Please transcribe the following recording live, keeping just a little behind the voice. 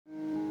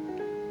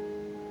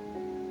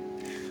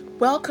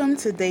Welcome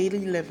to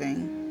Daily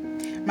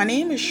Living. My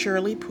name is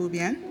Shirley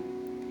Pubian.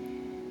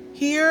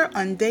 Here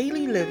on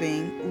Daily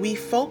Living, we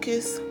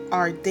focus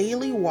our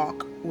daily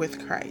walk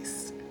with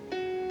Christ.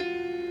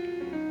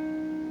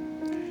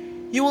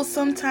 You will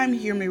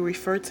sometimes hear me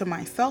refer to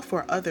myself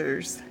or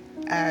others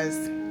as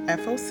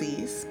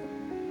FOCs,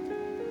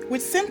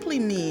 which simply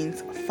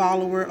means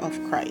follower of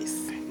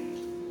Christ.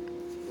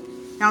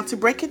 Now, to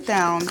break it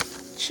down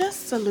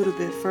just a little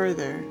bit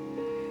further,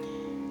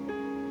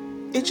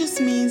 it just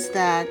means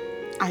that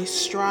I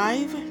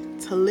strive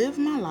to live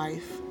my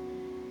life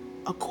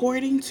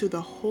according to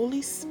the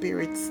Holy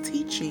Spirit's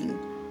teaching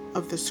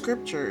of the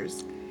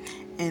Scriptures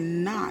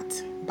and not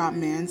by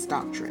man's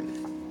doctrine.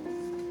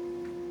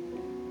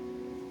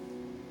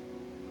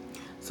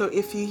 So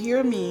if you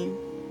hear me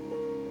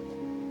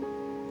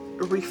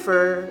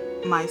refer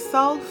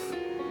myself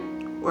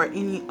or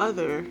any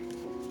other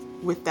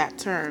with that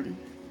term,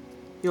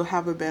 you'll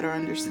have a better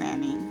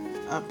understanding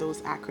of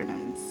those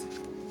acronyms.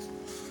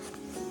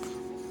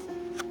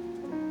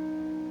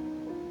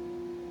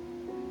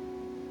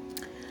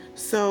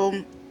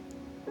 So,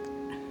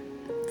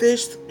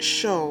 this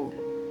show,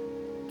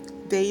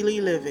 Daily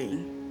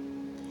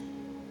Living,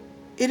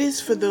 it is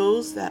for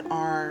those that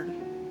are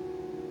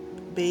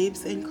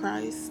babes in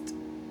Christ.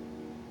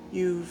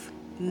 You've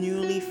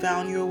newly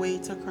found your way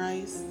to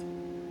Christ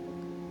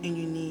and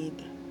you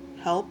need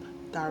help,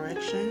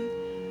 direction,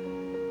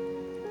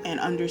 and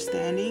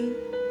understanding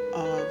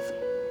of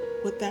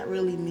what that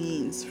really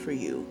means for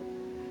you.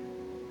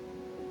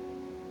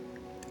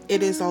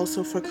 It is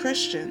also for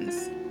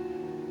Christians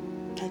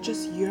that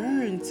just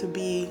yearn to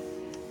be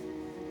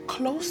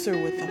closer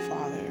with the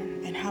Father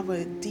and have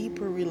a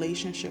deeper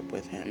relationship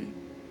with Him.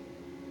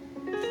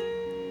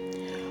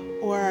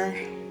 Or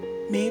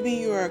maybe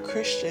you're a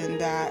Christian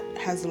that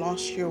has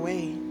lost your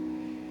way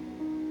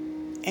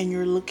and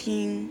you're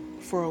looking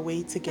for a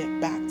way to get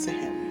back to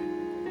Him.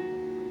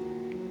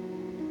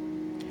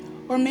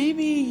 Or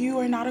maybe you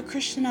are not a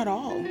Christian at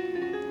all,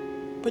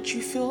 but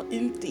you feel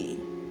empty.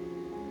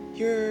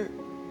 You're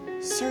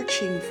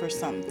searching for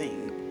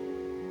something.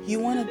 You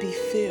want to be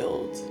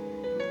filled.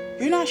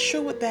 You're not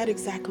sure what that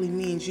exactly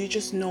means. You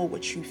just know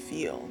what you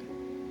feel.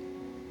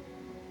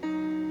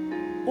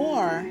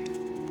 Or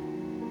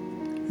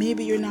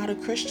maybe you're not a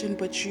Christian,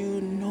 but you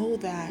know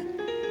that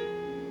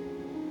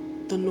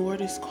the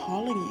Lord is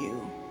calling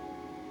you.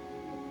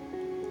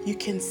 You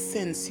can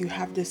sense, you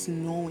have this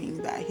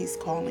knowing that He's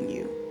calling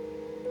you.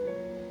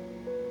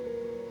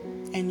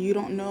 And you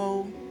don't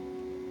know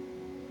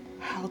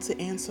how to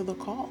answer the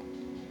call.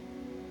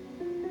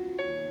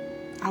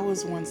 I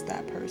was once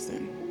that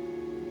person.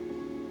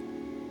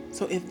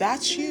 So if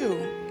that's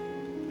you,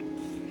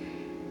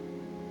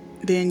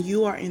 then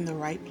you are in the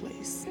right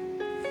place.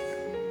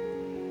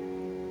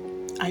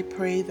 I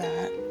pray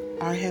that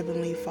our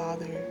Heavenly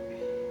Father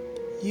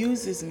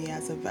uses me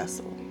as a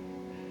vessel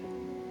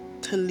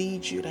to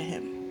lead you to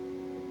Him.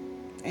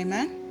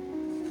 Amen?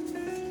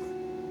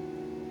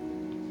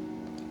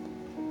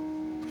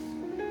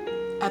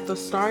 At the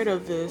start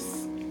of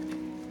this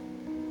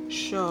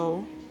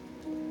show,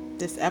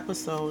 this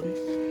episode,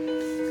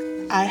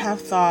 I have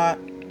thought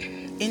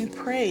and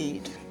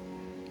prayed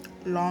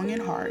long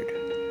and hard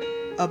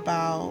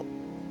about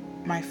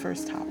my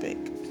first topic.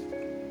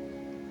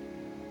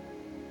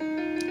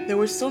 There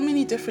were so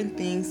many different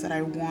things that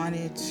I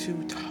wanted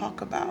to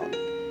talk about,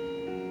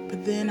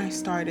 but then I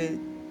started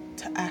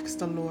to ask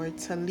the Lord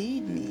to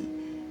lead me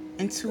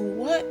into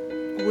what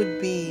would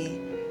be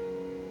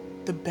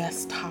the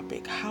best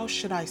topic. How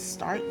should I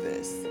start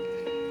this?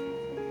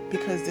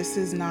 Because this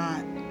is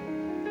not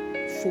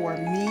for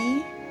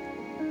me,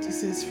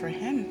 this is for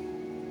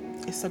Him.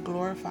 It's to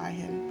glorify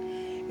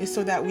Him. It's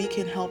so that we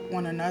can help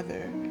one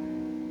another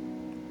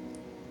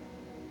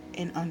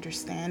in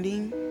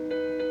understanding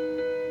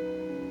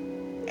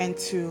and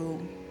to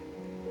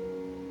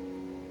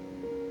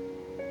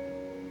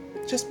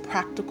just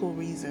practical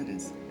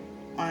reasons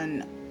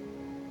on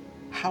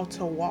how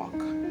to walk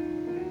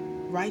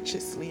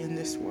righteously in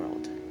this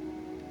world,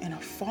 in a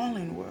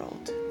fallen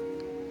world.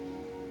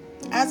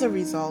 As a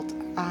result,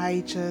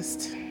 I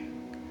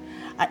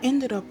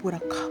ended up with a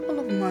couple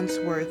of months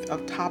worth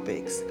of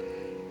topics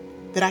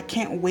that I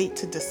can't wait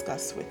to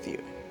discuss with you.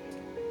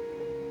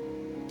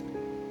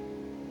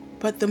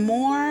 But the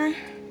more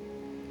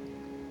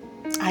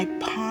I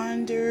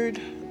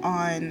pondered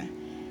on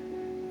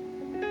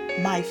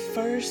my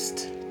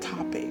first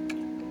topic,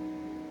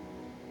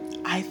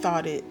 I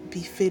thought it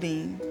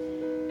befitting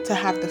to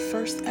have the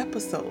first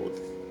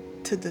episode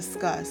to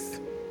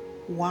discuss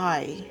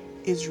why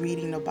is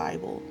reading the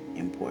Bible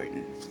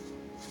important.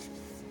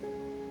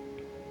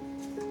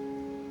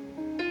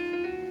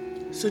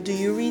 So do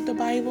you read the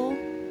Bible?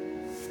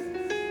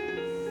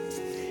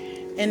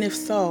 And if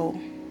so,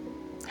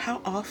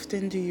 how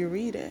often do you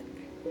read it?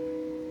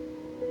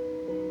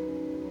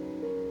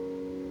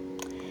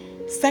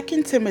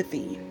 2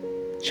 Timothy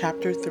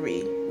chapter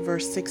 3,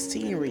 verse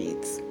 16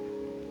 reads,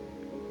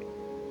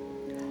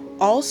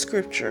 "All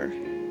scripture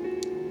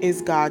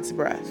is God's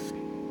breath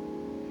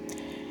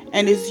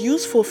and is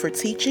useful for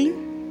teaching,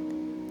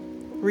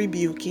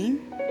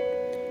 rebuking,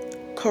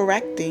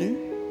 correcting,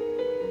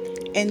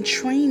 and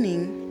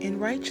training in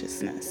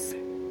righteousness,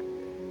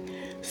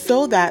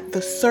 so that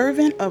the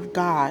servant of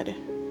God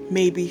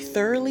may be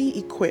thoroughly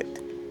equipped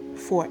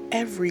for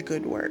every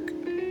good work.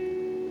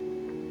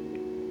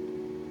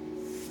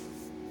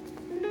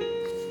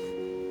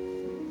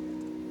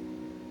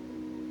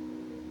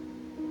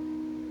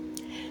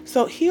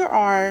 So here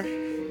are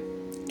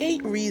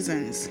 8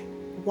 reasons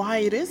why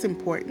it is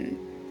important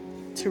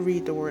to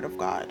read the Word of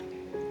God.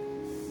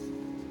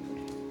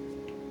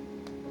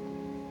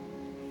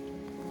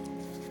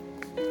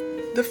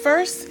 The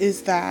first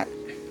is that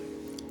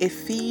it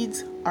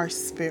feeds our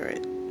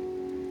spirit.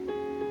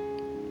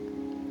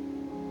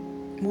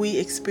 We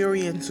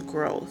experience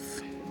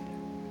growth.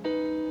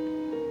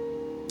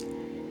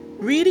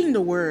 Reading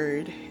the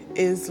Word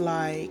is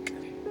like,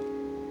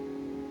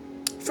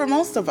 for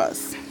most of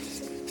us,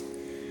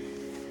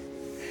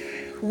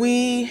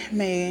 we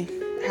may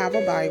have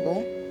a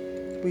Bible,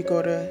 we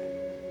go to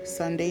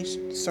Sunday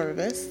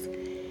service,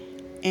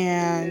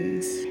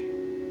 and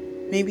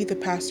maybe the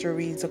pastor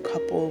reads a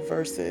couple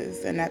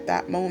verses, and at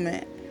that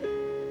moment,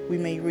 we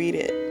may read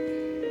it.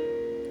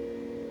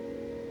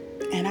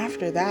 And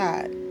after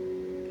that,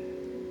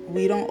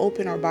 we don't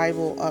open our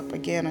Bible up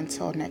again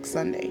until next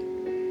Sunday.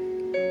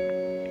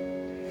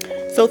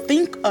 So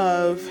think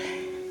of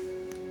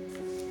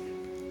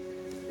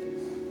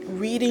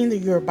reading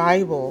your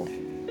Bible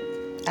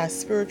as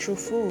spiritual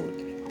food.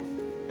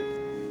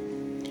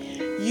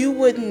 You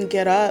wouldn't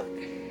get up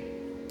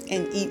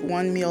and eat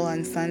one meal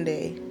on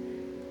Sunday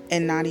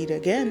and not eat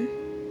again.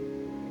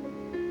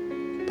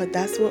 But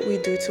that's what we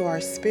do to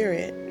our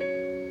spirit.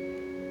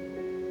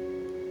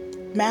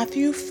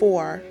 Matthew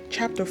 4,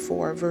 chapter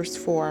 4, verse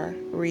 4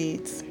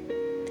 reads,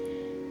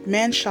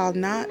 "Man shall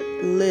not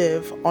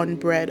live on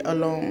bread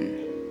alone,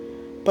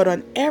 but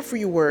on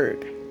every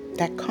word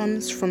that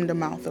comes from the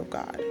mouth of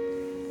God."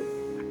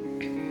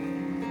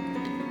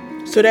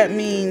 So that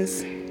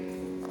means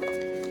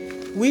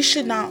we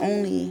should not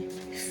only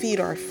feed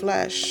our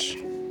flesh,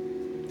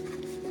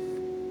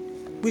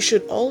 we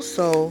should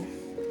also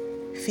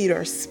feed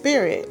our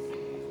spirit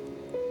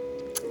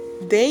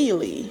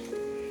daily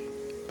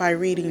by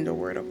reading the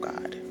Word of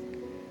God.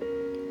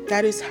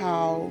 That is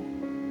how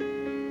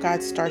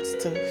God starts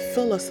to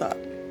fill us up.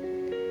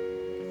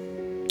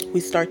 We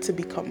start to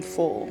become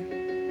full.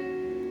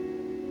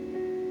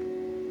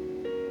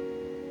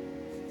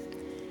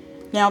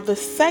 Now, the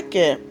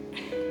second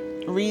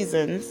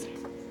reasons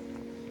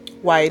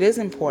why it is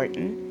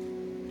important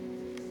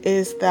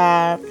is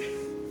that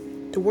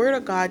the Word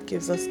of God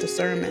gives us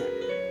discernment.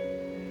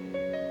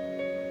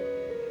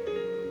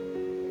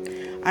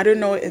 I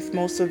don't know if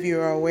most of you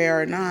are aware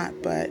or not,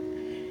 but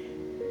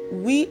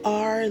we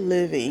are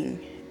living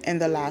in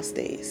the last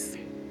days.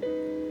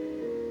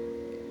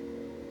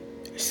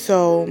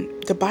 So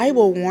the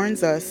Bible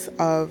warns us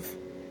of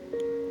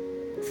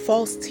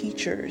false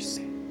teachers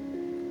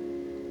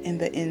in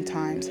the end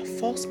times,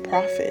 false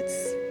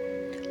prophets,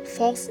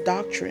 false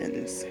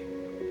doctrines.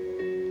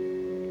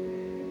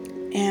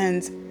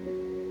 And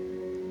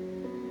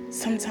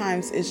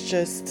sometimes it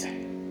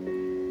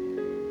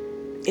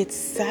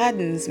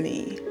saddens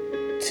me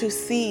to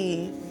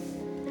see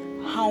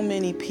how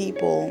many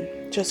people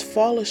just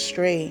fall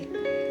astray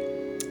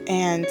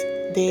and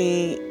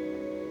they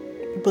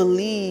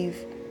believe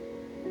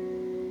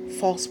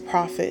false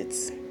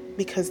prophets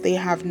because they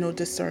have no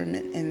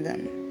discernment in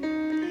them.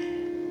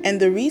 And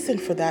the reason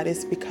for that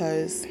is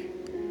because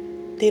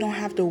they don't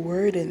have the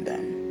Word in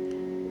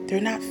them.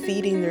 They're not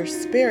feeding their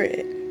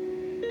spirit.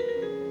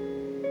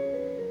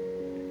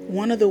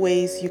 One of the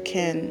ways you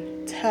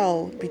can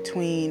tell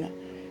between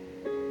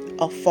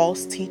a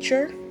false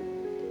teacher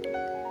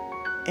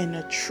and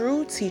a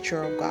true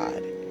teacher of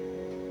God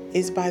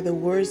is by the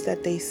words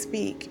that they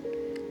speak.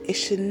 It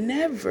should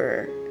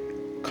never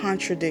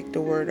contradict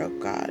the Word of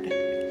God.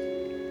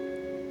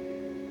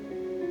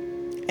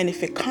 And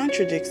if it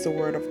contradicts the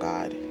Word of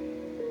God,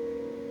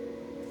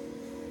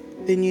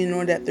 then you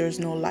know that there's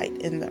no light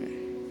in them.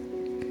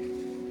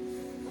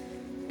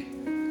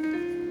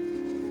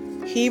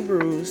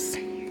 Hebrews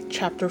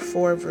chapter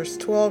 4 verse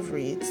 12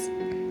 reads,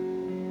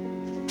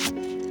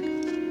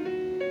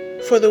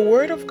 "For the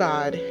Word of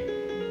God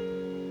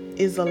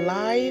is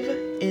alive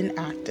and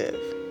active,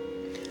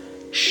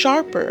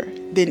 sharper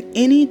than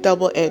any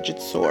double-edged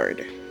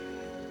sword.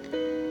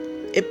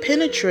 It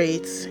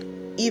penetrates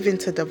even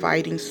to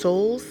dividing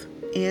souls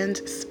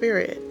and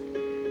spirit,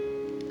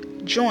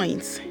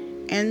 joints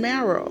and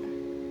marrow,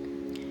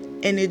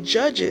 and it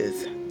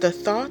judges the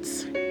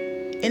thoughts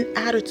and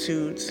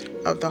attitudes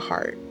of the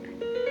heart."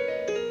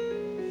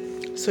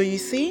 So you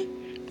see,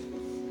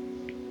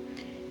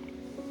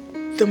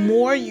 the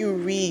more you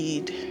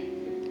read,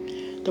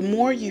 the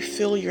more you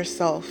fill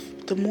yourself,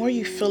 the more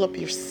you fill up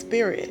your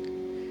spirit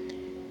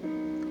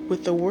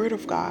with the Word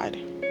of God,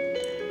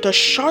 the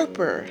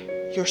sharper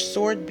your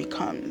sword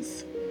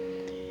becomes.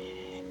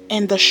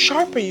 And the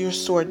sharper your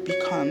sword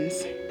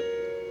becomes,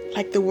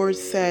 like the word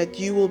said,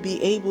 you will be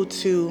able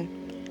to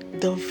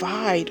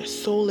divide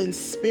soul and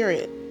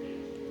spirit,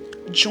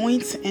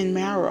 joints and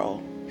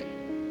marrow.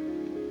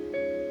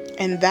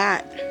 And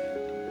that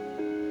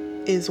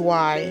is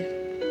why,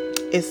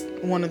 it's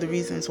one of the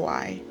reasons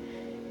why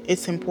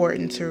it's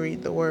important to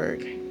read the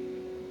Word.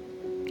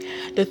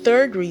 The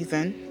third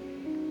reason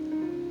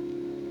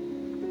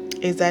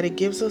is that it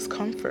gives us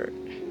comfort,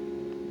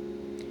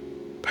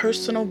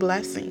 personal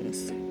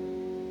blessings,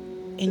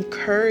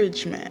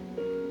 encouragement.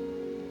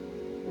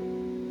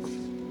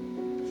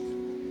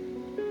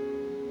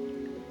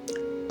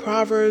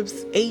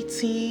 Proverbs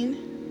 18,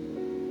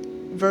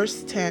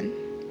 verse 10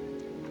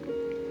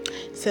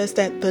 says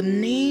that the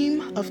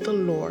name of the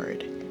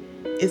Lord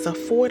is a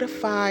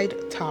fortified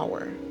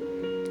tower.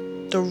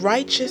 The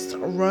righteous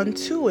run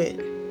to it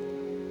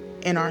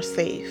and are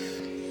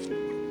safe.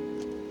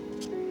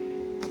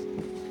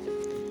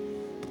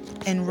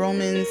 And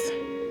Romans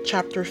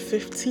chapter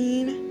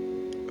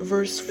 15,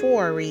 verse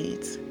 4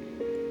 reads,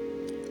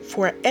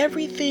 "For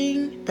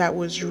everything that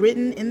was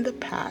written in the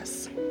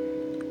past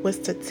was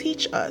to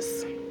teach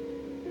us,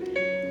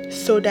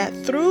 so that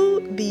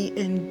through the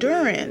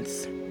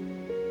endurance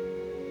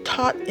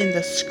taught in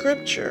the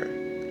scripture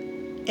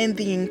and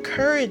the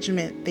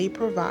encouragement they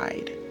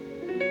provide,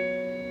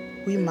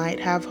 we might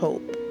have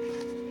hope."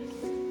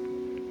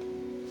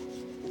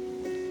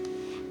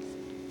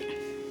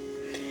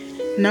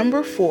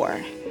 Number 4,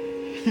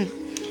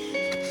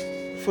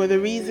 for the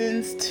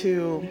reasons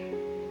to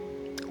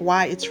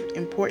why it's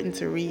important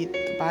to read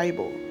the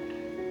Bible,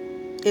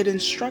 it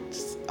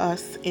instructs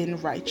us in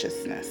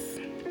righteousness.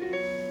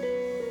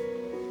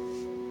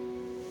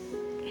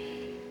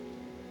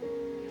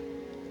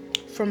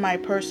 From my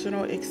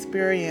personal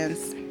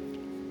experience,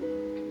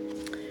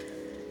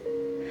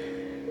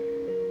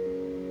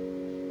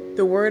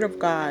 the Word of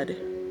God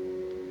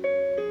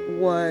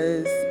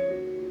was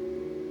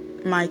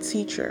my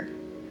teacher.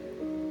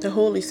 The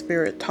Holy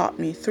Spirit taught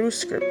me through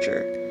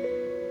Scripture,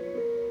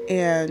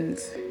 and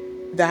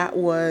that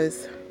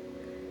was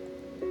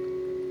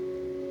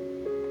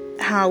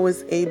how I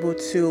was able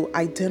to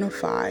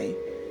identify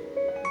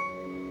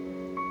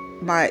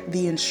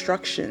the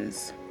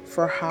instructions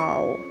for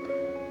how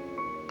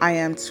I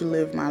am to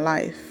live my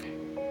life.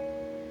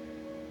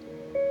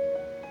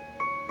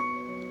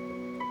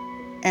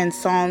 And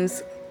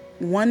Psalms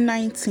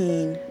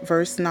 119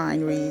 verse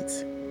 9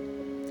 reads,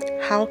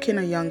 "How can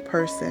a young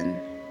person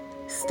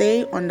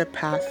stay on the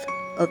path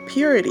of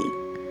purity?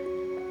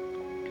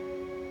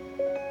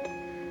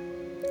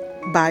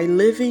 By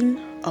living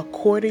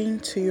according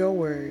to your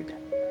word."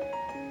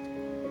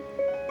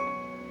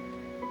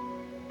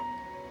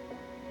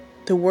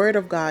 The Word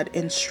of God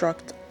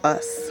instructs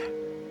us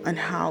on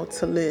how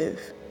to live,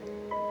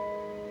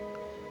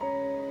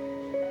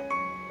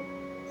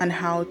 on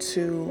how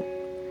to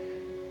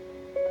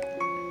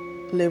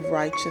live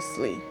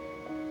righteously.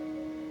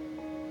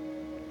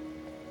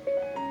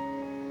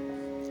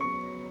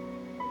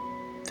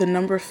 The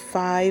number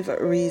 5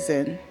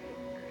 reason,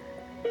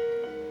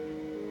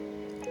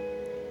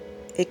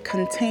 it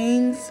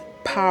contains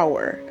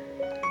power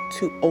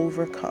to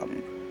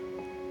overcome.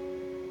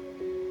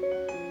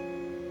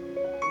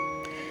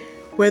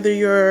 Whether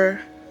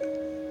you're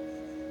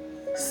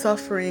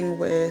suffering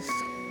with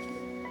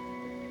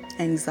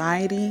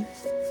anxiety,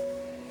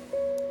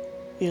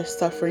 you're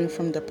suffering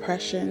from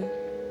depression,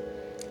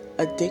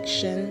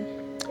 addiction,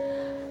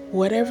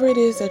 whatever it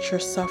is that you're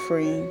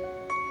suffering,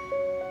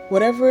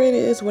 whatever it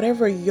is,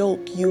 whatever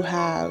yoke you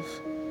have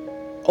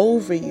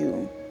over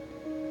you,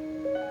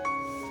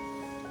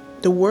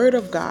 the Word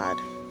of God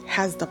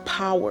has the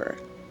power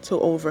to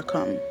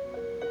overcome.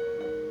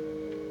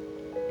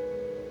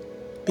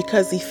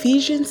 Because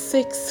Ephesians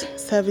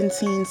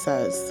 6:17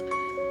 says,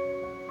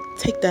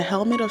 "Take the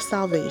helmet of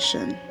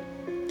salvation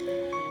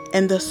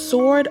and the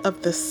sword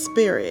of the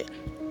Spirit,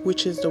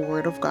 which is the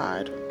Word of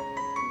God."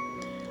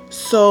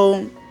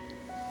 So,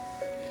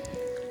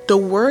 the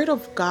Word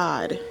of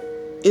God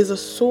is a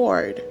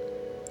sword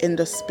in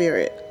the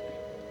Spirit.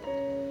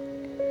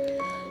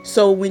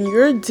 So, when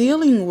you're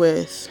dealing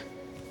with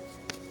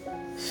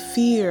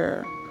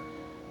fear,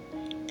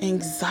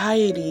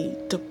 anxiety,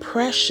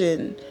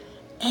 depression,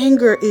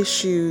 anger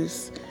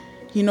issues,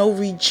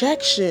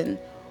 rejection,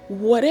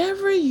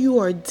 whatever you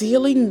are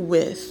dealing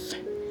with,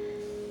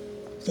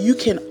 you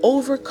can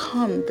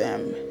overcome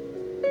them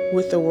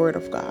with the Word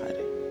of God.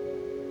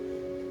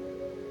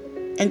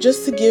 And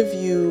just to give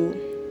you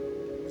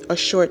a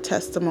short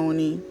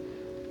testimony,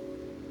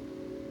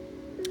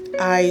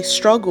 I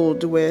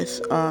struggled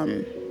with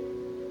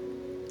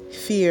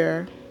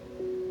fear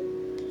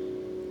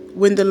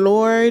when the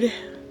Lord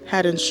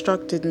had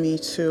instructed me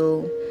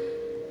to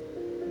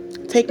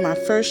take my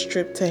first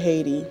trip to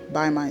Haiti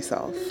by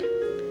myself.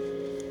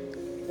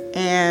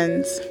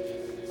 And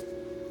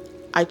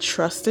I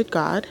trusted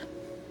God.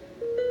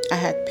 I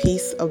had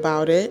peace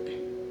about it.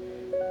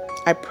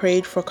 I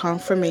prayed for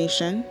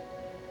confirmation,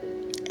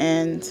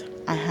 and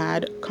I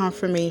had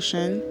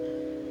confirmation,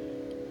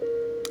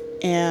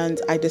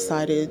 and I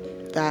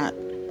decided that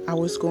I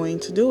was going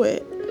to do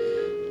it.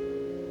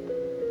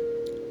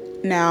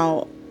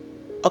 Now,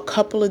 a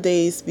couple of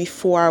days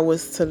before I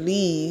was to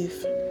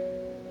leave,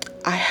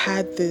 I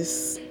had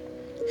this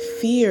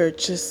fear,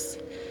 just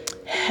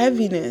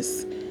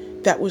heaviness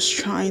that was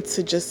trying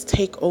to just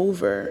take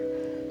over.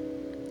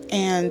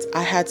 And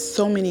I had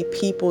so many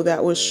people that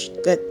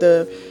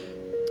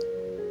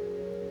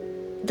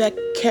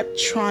kept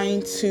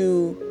trying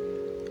to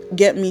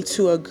get me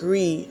to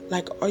agree.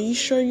 Like, are you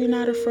sure you're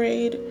not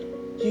afraid?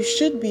 You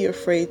should be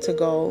afraid to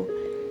go.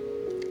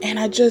 And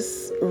I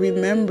just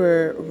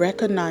remember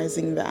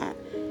recognizing that.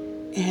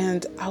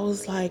 And I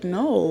was like,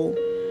 no,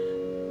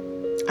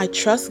 I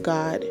trust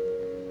God.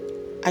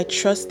 I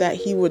trust that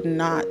He would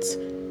not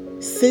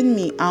send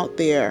me out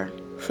there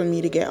for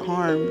me to get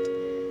harmed.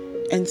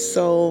 And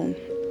so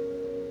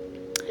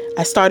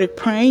I started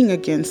praying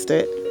against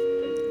it.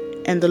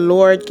 And the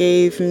Lord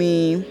gave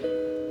me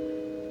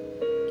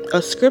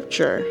a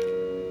scripture.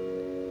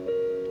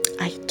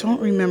 I don't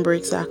remember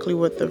exactly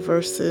what the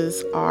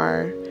verses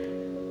are,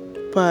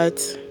 but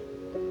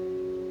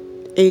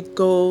it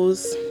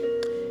goes,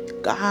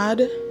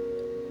 God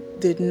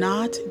did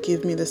not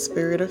give me the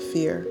spirit of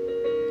fear,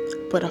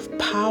 but of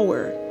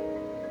power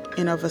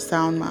and of a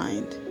sound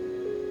mind.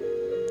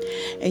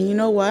 And you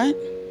know what?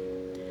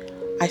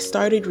 I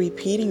started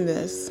repeating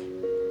this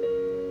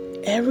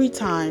every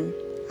time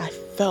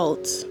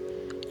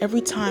every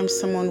time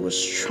someone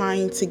was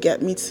trying to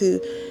get me to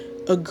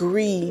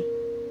agree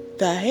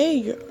that,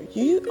 hey,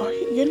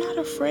 you're not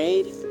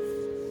afraid.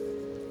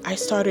 I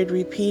started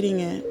repeating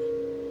it.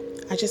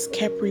 I just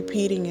kept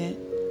repeating it.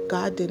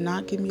 God did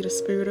not give me the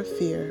spirit of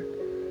fear,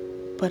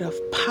 but of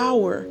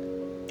power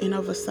and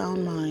of a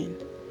sound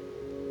mind.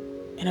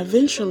 And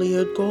eventually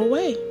it would go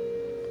away.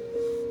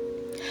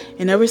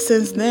 And ever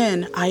since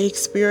then, I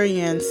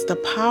experienced the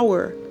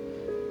power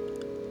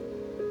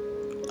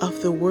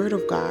of the Word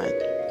of God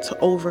to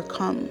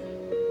overcome.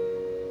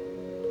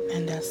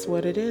 And that's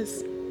what it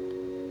is.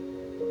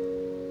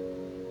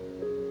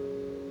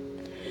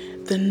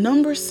 The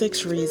number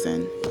 6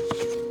 reason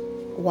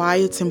why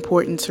it's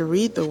important to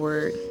read the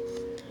Word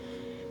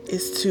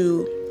is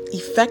to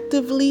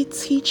effectively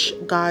teach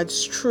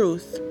God's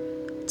truth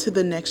to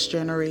the next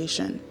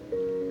generation.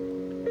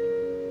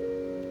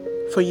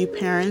 For you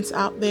parents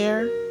out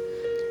there,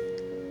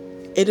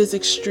 it is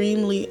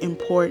extremely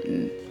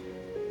important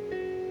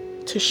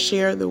to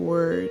share the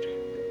Word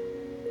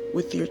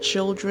with your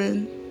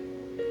children,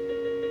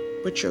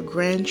 with your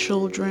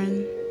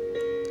grandchildren,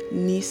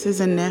 nieces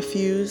and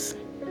nephews.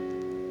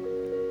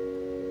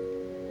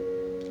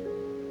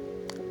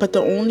 But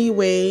the only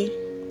way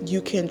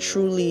you can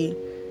truly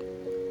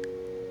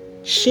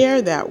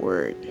share that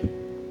Word,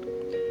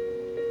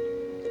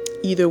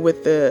 either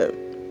with the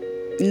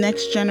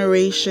next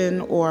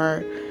generation,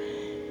 or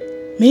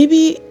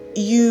maybe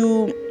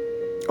you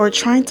are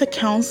trying to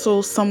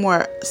counsel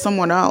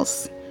someone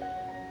else,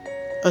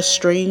 a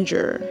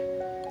stranger,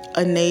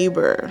 a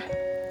neighbor,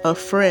 a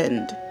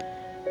friend,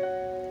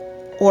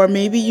 or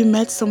maybe you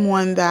met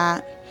someone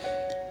that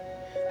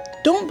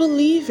don't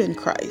believe in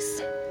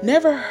Christ,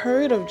 never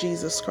heard of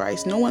Jesus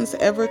Christ. No one's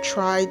ever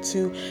tried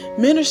to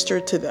minister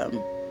to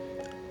them,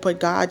 but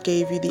God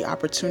gave you the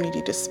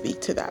opportunity to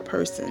speak to that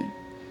person.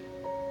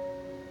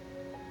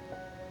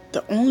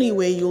 The only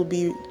way you'll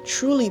be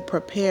truly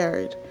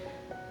prepared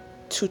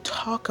to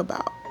talk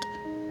about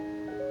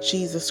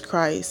Jesus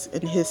Christ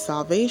and His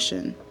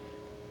salvation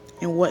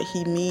and what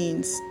He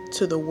means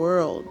to the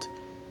world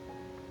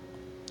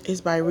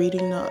is by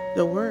reading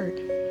the Word,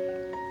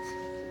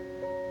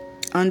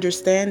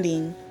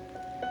 understanding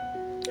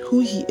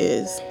who He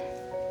is,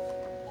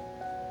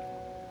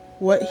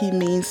 what He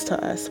means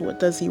to us, what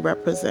does He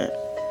represent.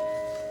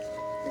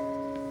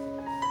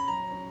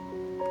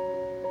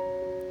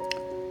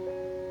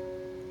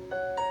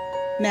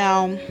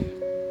 Now,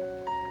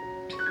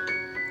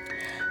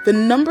 the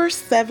number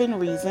 7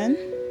 reason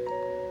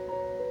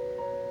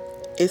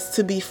is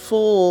to be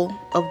full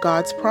of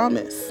God's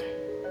promise.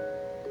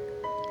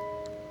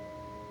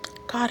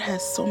 God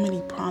has so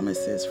many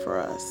promises for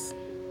us.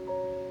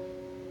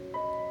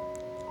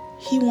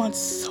 He wants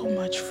so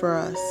much for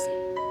us.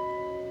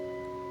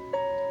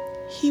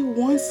 He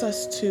wants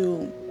us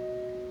to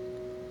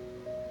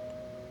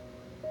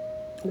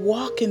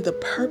walk in the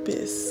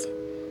purpose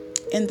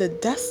and the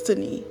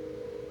destiny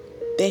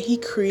that He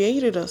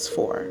created us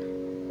for.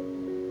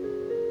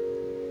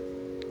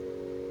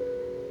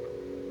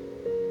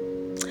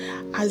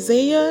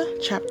 Isaiah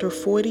chapter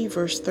 40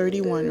 verse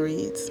 31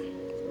 reads,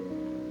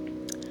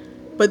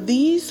 "But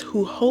these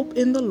who hope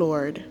in the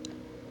Lord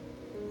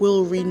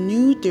will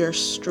renew their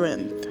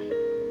strength.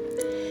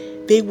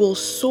 They will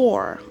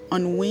soar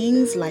on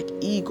wings like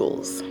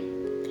eagles.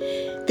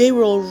 They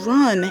will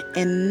run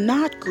and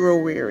not grow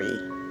weary,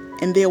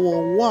 and they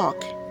will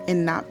walk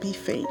and not be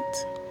faint."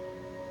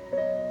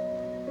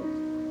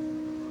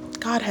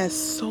 God has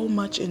so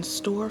much in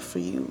store for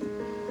you.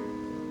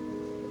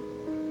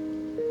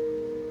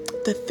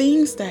 The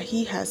things that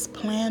He has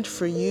planned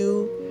for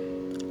you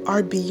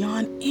are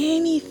beyond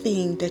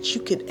anything that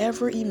you could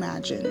ever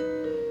imagine.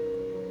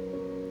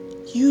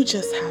 You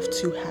just have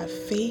to have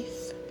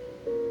faith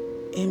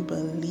and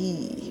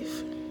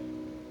believe.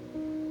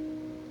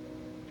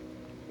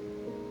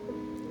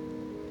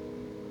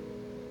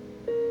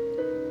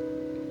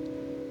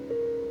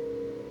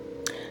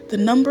 The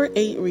number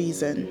 8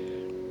 reason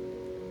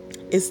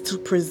is to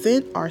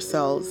present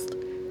ourselves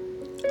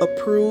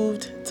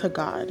approved to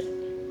God.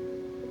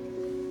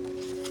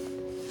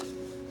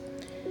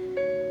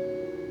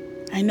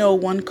 I know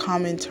one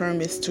common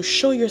term is to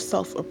show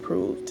yourself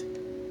approved.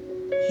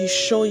 You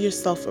show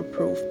yourself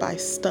approved by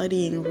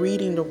studying,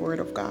 reading the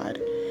Word of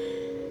God.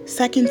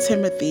 2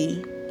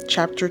 Timothy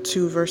chapter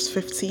 2, verse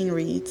 15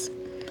 reads,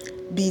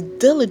 "Be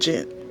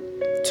diligent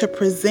to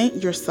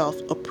present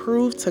yourself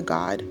approved to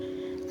God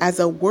as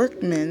a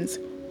workman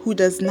who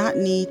does not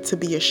need to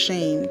be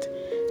ashamed,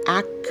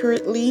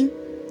 accurately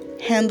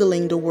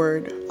handling the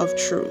word of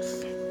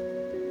truth."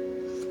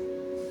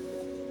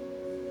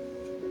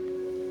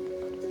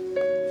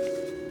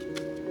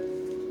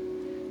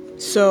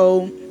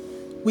 So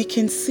we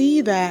can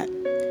see that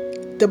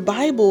the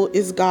Bible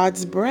is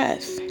God's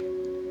breath.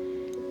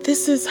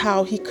 This is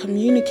how He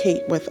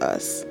communicates with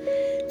us.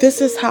 This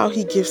is how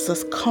He gives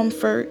us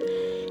comfort.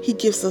 He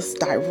gives us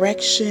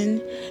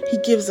direction. He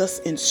gives us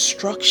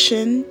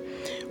instruction.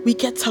 We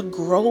get to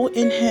grow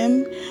in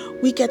Him.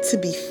 We get to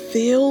be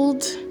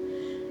filled.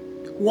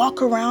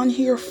 Walk around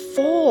here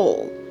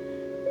full,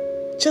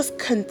 just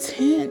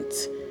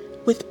content,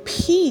 with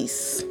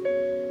peace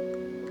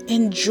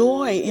and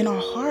joy in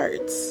our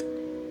hearts.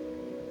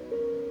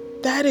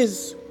 That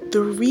is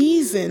the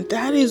reason.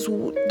 That is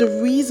the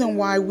reason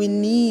why we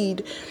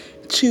need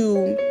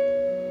to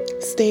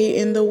stay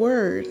in the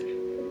Word.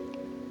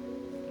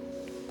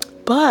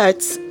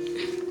 But,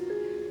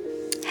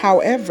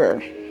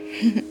 however,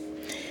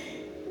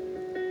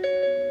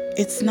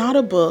 it's not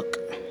a book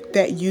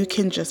that you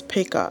can just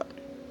pick up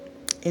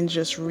and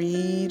just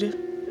read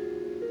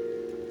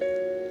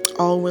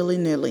all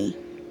willy-nilly.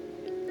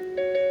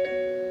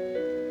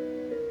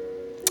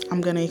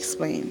 I'm going to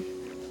explain.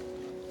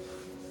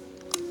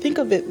 Think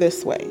of it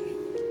this way.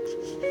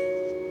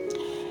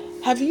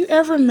 Have you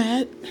ever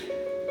met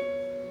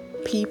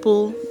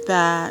people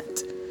that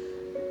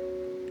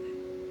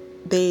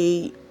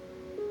they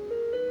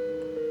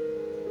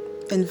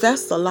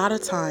invest a lot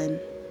of time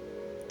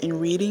in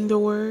reading the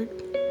Word,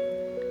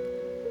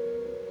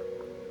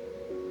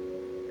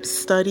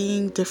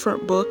 studying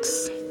different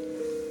books,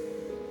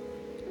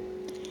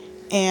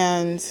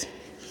 and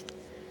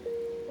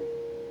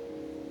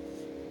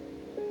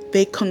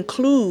they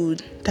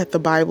conclude that the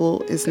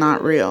Bible is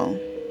not real?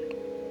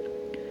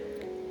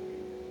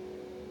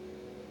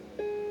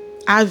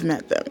 I've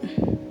met them.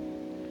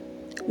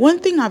 One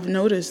thing I've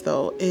noticed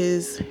though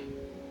is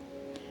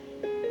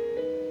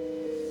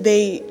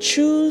they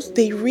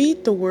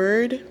read the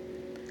Word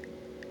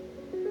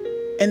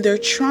and they're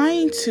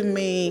trying to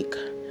make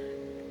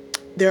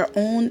their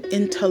own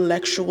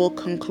intellectual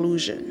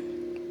conclusion.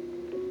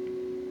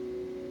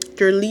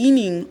 They're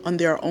leaning on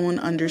their own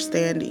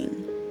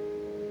understanding.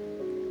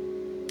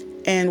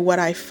 And what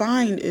I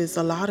find is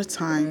a lot of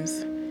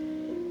times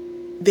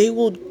they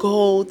would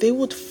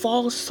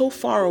fall so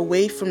far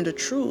away from the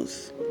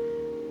truth.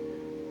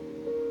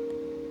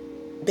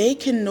 They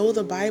can know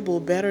the Bible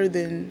better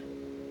than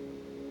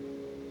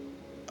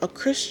a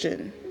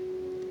Christian,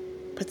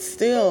 but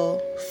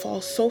still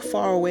fall so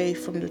far away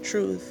from the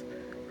truth,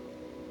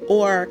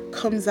 or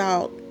comes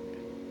out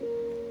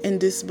in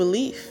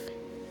disbelief.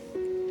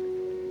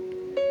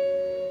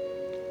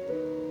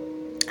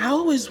 I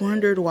always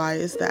wondered, why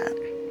is that?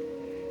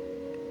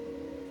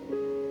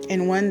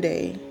 And one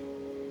day,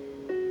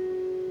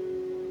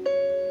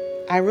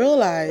 I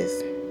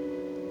realized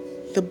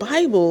the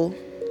Bible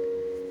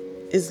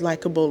is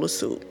like a bowl of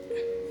soup.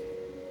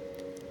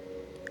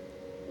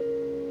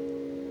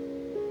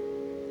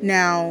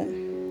 Now,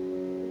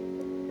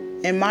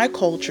 in my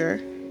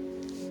culture,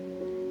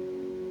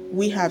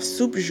 we have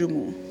soup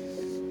jumeau.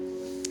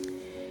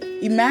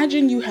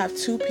 Imagine you have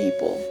two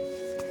people.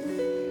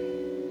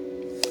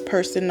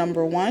 Person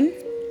number 1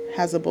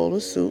 has a bowl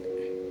of soup,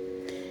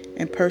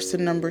 and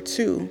person number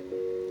 2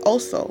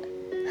 also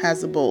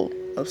has a bowl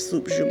of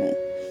soup jumeau.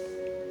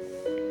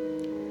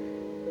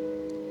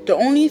 The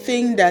only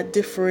thing that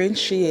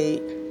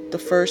differentiates the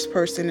first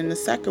person and the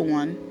second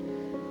one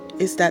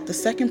is that the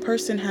second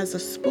person has a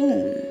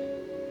spoon.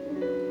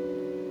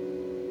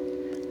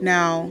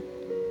 Now,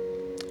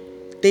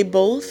 they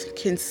both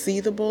can see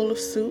the bowl of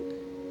soup.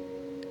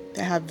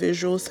 They have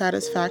visual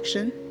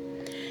satisfaction.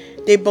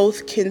 They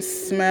both can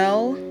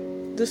smell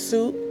the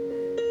soup.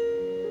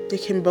 They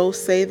can both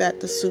say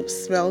that the soup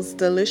smells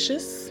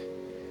delicious.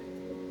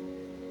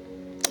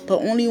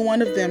 But only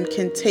one of them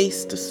can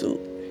taste the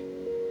soup.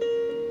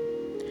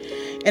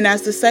 And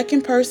as the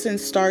second person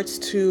starts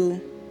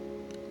to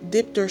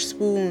dip their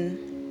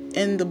spoon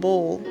in the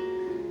bowl,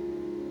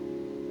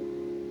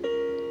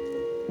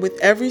 with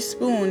every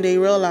spoon they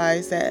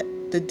realize that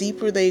the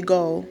deeper they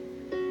go,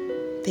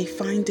 they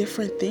find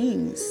different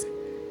things.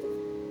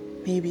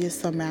 Maybe it's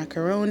some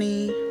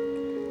macaroni,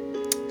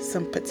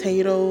 some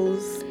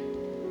potatoes,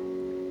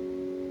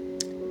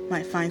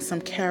 might find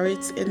some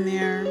carrots in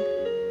there,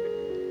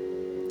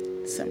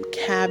 some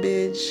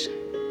cabbage,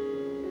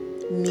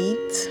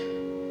 meat.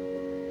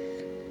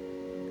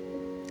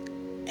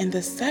 And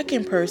the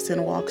second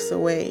person walks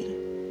away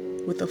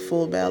with a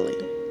full belly.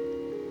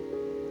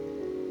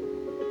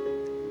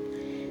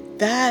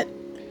 That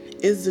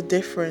is the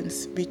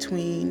difference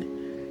between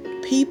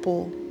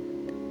people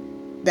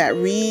that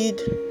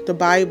read the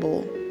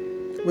Bible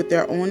with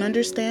their own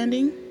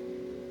understanding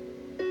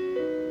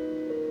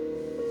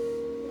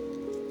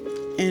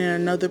and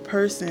another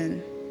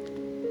person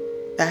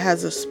that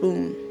has a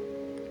spoon.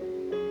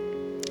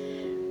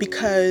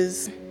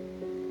 Because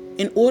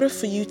in order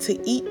for you to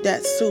eat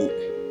that soup,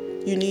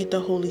 you need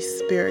the Holy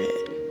Spirit.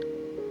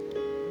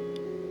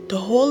 The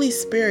Holy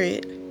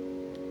Spirit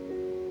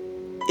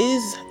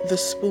is the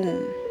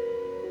spoon.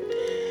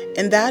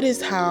 And that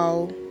is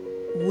how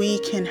we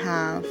can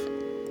have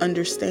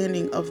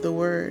understanding of the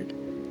Word.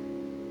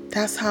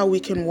 That's how we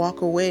can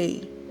walk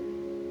away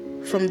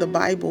from the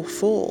Bible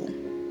full.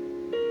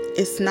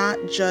 It's not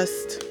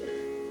just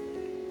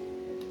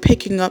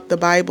picking up the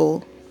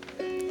Bible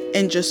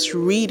and just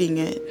reading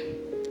it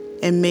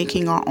and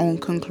making our own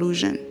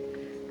conclusion.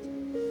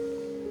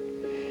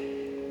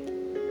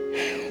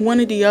 One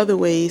of the other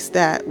ways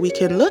that we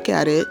can look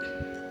at it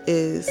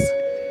is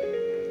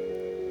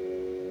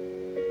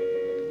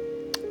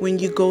when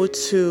you go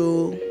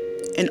to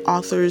an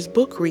author's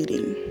book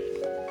reading.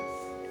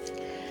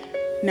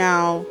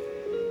 Now,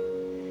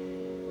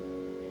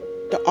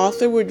 the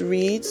author would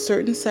read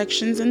certain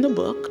sections in the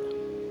book,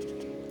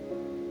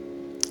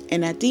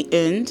 and at the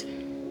end,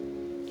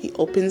 he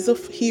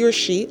or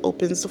she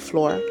opens the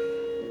floor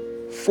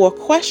for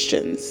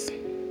questions.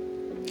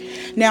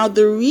 Now,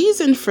 the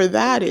reason for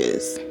that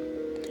is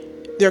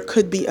there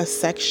could be a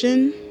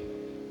section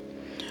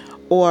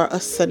or a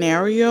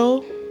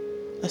scenario,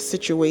 a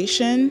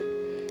situation,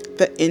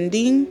 the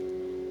ending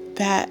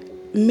that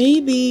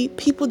maybe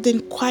people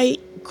didn't quite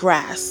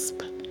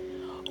grasp,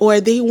 or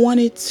they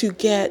wanted to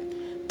get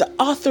the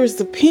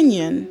author's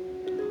opinion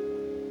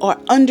or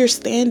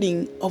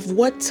understanding of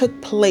what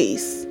took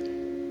place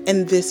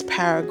in this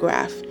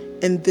paragraph,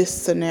 in this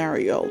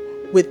scenario,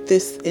 with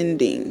this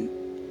ending.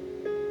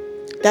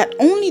 That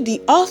only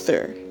the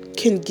author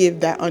can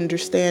give that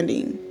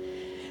understanding.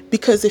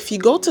 Because if you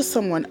go to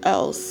someone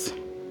else,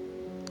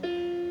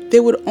 they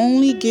would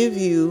only give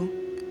you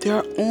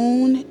their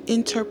own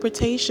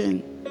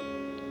interpretation.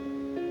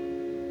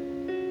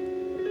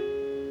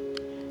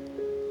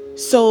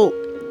 So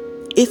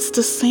it's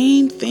the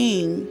same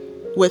thing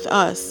with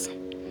us.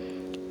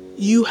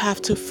 You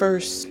have to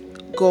first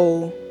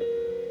go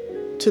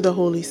to the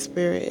Holy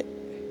Spirit.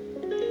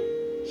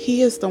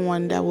 He is the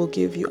one that will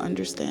give you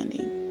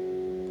understanding.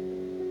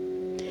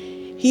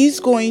 He's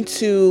going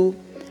to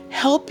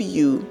help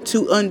you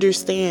to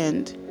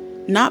understand,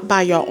 not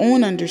by your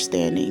own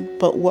understanding,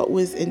 but what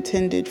was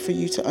intended for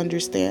you to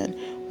understand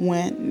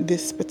when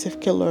this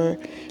particular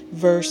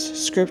verse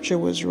scripture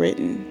was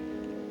written.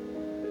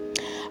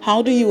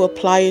 How do you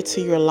apply it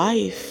to your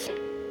life?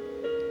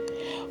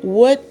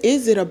 What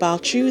is it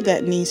about you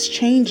that needs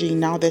changing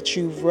now that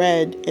you've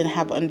read and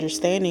have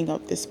understanding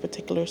of this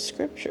particular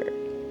scripture?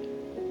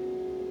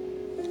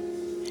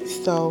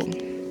 So,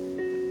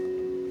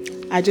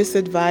 I just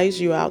advise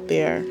you out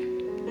there,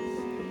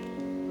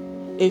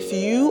 if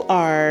you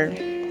are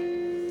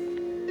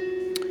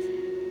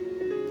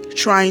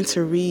trying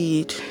to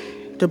read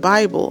the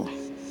Bible,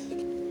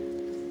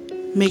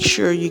 make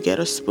sure you get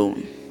a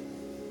spoon.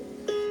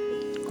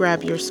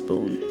 Grab your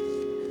spoon,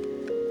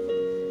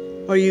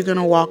 or you're going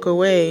to walk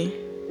away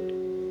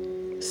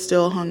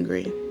still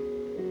hungry.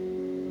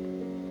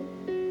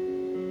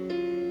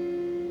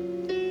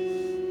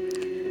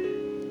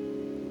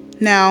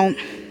 Now,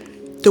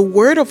 the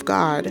Word of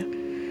God,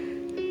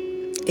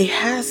 it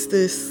has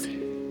this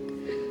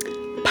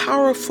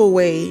powerful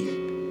way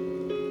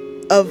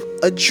of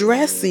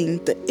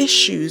addressing the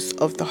issues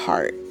of the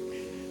heart.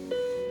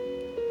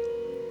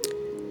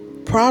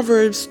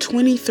 Proverbs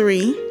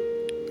 23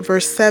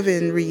 verse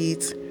 7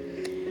 reads,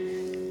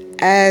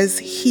 "As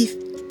he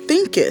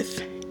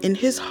thinketh in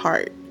his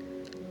heart,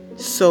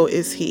 so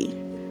is he."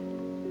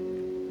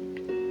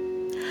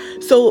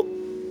 So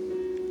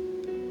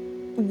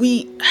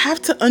we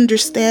have to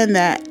understand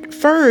that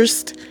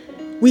first,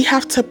 we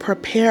have to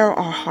prepare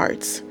our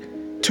hearts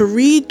to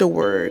read the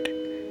Word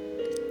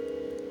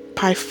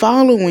by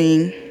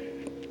following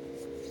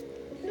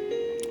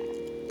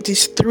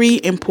these 3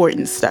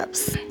 important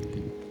steps.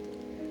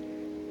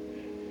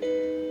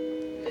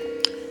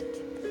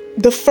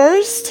 The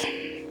first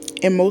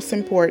and most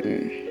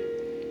important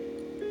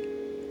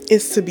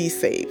is to be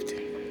saved.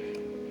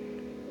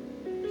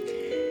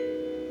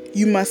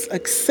 You must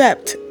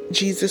accept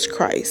Jesus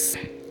Christ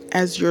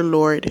as your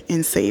Lord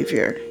and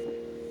Savior,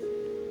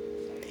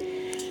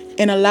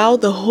 and allow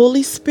the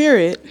Holy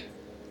Spirit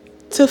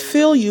to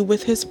fill you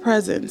with His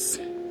presence.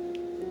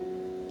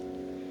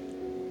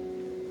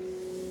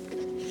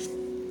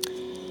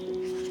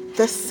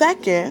 The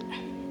second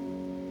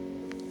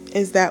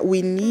is that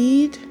we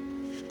need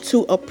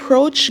to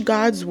approach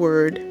God's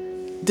Word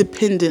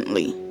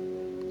dependently.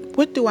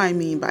 What do I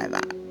mean by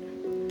that?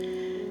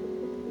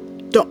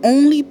 The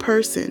only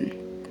person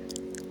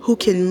who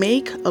can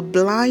make a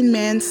blind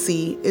man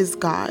see is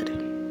God.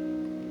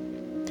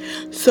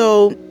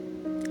 So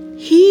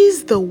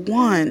He's the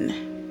one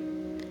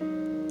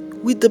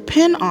we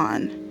depend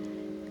on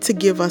to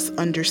give us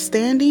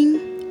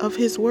understanding of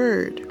His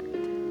Word.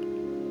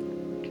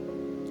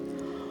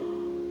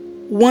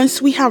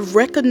 Once we have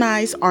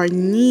recognized our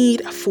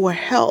need for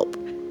help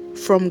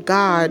from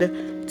God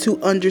to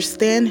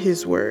understand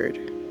His Word,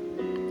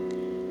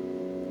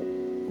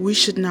 we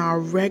should now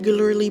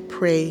regularly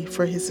pray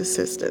for His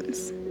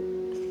assistance.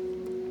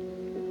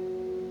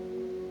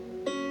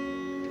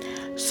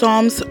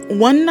 Psalms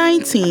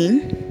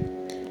 119,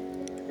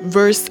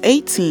 verse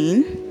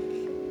 18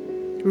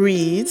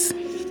 reads,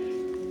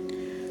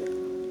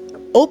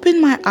 "Open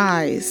my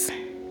eyes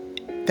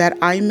that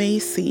I may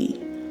see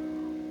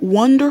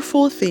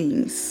wonderful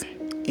things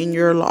in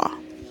your law."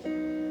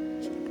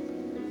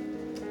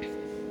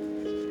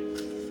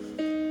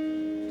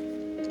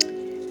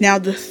 Now,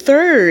 the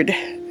third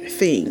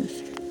thing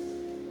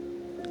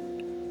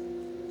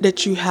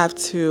that you have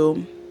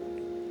to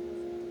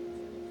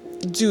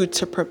do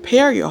to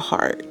prepare your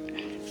heart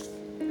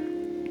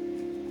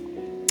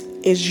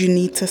is you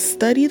need to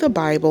study the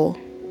Bible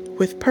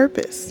with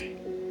purpose,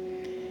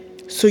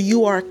 so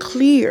you are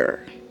clear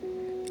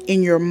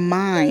in your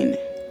mind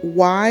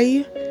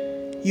why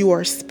you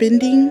are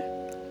spending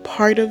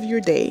part of your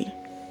day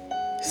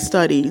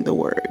studying the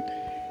Word.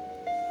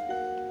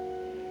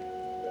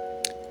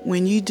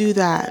 When you do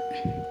that,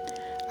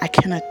 I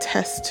can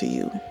attest to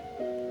you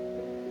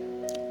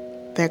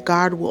that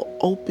God will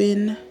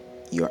open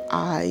your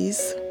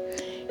eyes.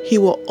 He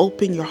will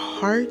open your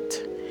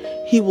heart.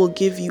 He will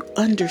give you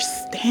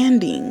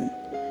understanding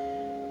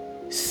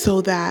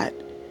so that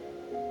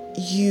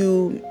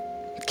you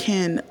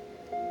can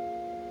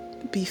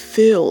be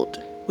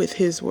filled with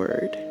His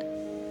Word.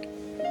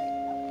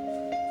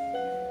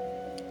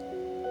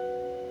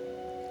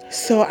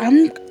 So I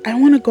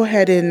want to go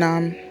ahead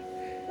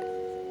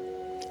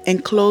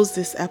and close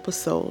this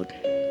episode.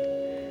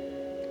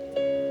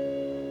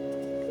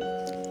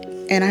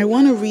 And I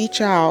want to reach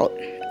out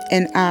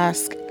and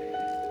ask,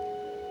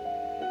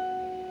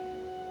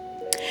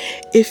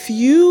 if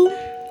you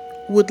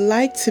would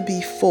like to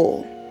be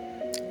full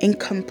and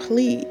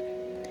complete,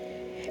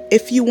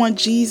 if you want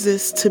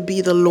Jesus to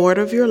be the Lord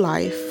of your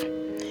life,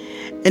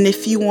 and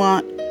if you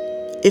are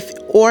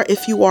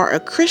a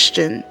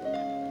Christian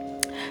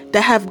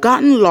that have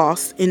gotten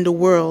lost in the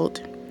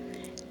world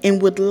and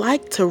would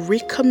like to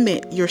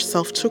recommit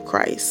yourself to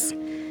Christ,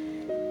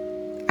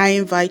 I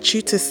invite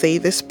you to say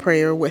this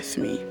prayer with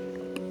me.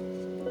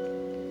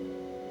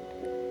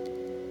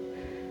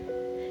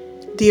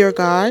 Dear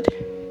God,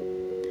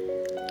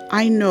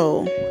 I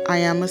know I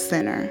am a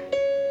sinner,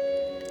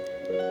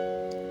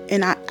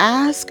 and I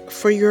ask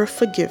for your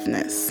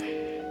forgiveness.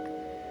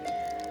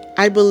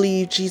 I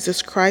believe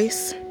Jesus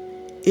Christ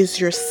is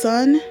your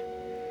Son,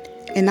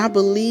 and I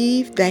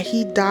believe that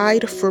He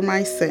died for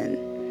my sin,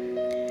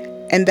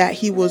 and that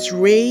He was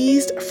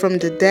raised from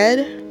the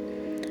dead,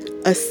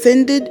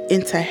 ascended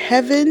into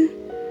heaven,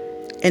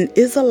 and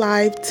is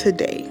alive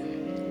today.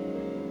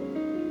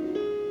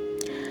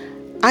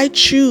 I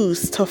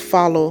choose to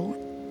follow,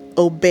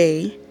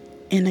 obey,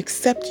 and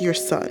accept your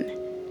Son,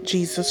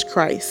 Jesus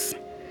Christ,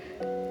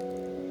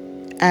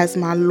 as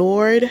my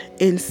Lord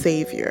and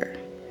Savior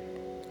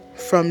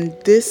from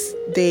this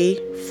day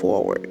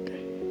forward.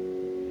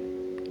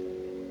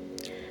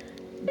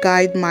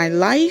 Guide my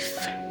life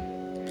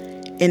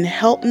and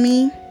help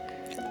me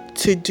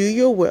to do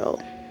your will.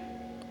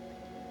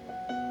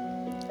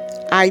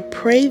 I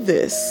pray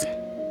this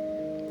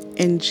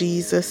in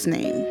Jesus'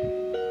 name.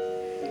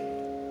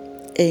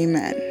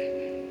 Amen.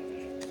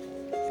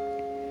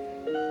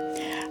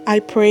 I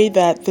pray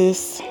that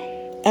this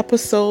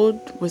episode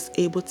was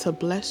able to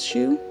bless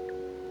you,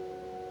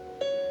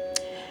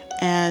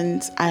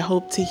 and I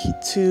hope that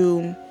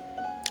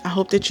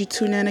you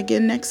tune in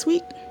again next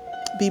week.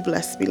 Be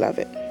blessed,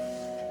 beloved.